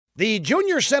The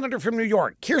junior senator from New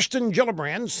York, Kirsten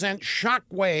Gillibrand, sent shock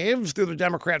waves through the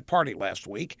Democrat Party last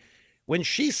week when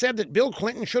she said that Bill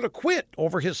Clinton should have quit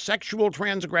over his sexual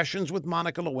transgressions with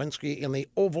Monica Lewinsky in the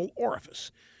Oval Orifice.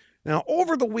 Now,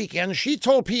 over the weekend, she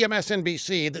told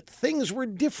PMSNBC that things were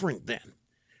different then.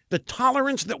 The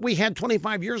tolerance that we had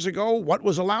 25 years ago, what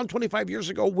was allowed 25 years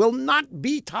ago, will not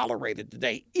be tolerated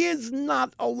today, is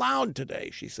not allowed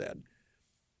today, she said.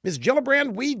 Ms.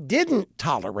 Gillibrand, we didn't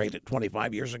tolerate it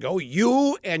 25 years ago.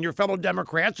 You and your fellow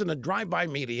Democrats and the drive-by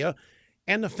media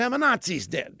and the feminazis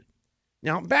did.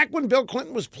 Now, back when Bill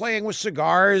Clinton was playing with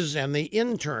cigars and the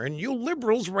intern, you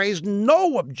liberals raised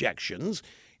no objections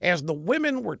as the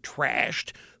women were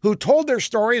trashed who told their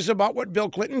stories about what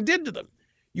Bill Clinton did to them.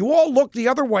 You all looked the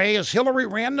other way as Hillary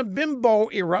ran the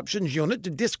Bimbo Eruptions unit to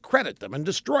discredit them and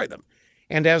destroy them,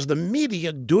 and as the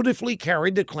media dutifully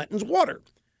carried the Clintons' water.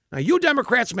 Now, you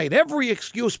Democrats made every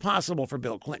excuse possible for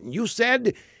Bill Clinton. You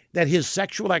said that his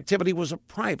sexual activity was a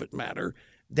private matter,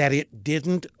 that it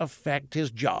didn't affect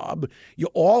his job. You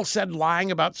all said lying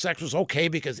about sex was okay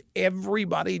because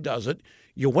everybody does it.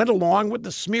 You went along with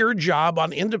the smear job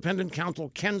on independent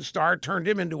counsel Ken Starr, turned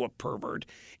him into a pervert.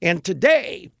 And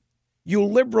today, you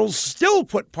liberals still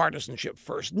put partisanship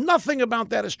first. Nothing about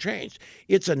that has changed.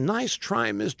 It's a nice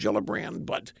try, Ms. Gillibrand,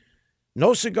 but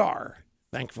no cigar.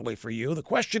 Thankfully for you. The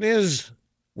question is,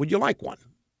 would you like one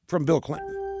from Bill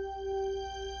Clinton?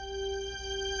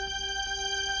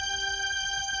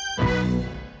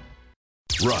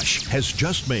 Rush has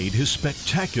just made his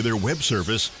spectacular web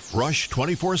service, Rush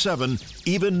 24/7,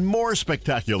 even more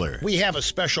spectacular. We have a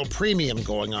special premium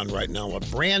going on right now, a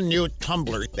brand new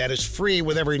Tumblr that is free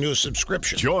with every new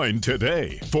subscription. Join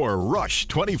today for Rush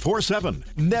 24/7.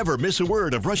 Never miss a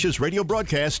word of Rush's radio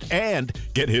broadcast and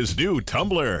get his new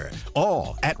Tumblr.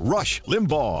 All at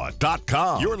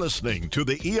rushlimbaugh.com. You're listening to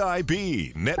the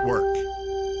EIB Network.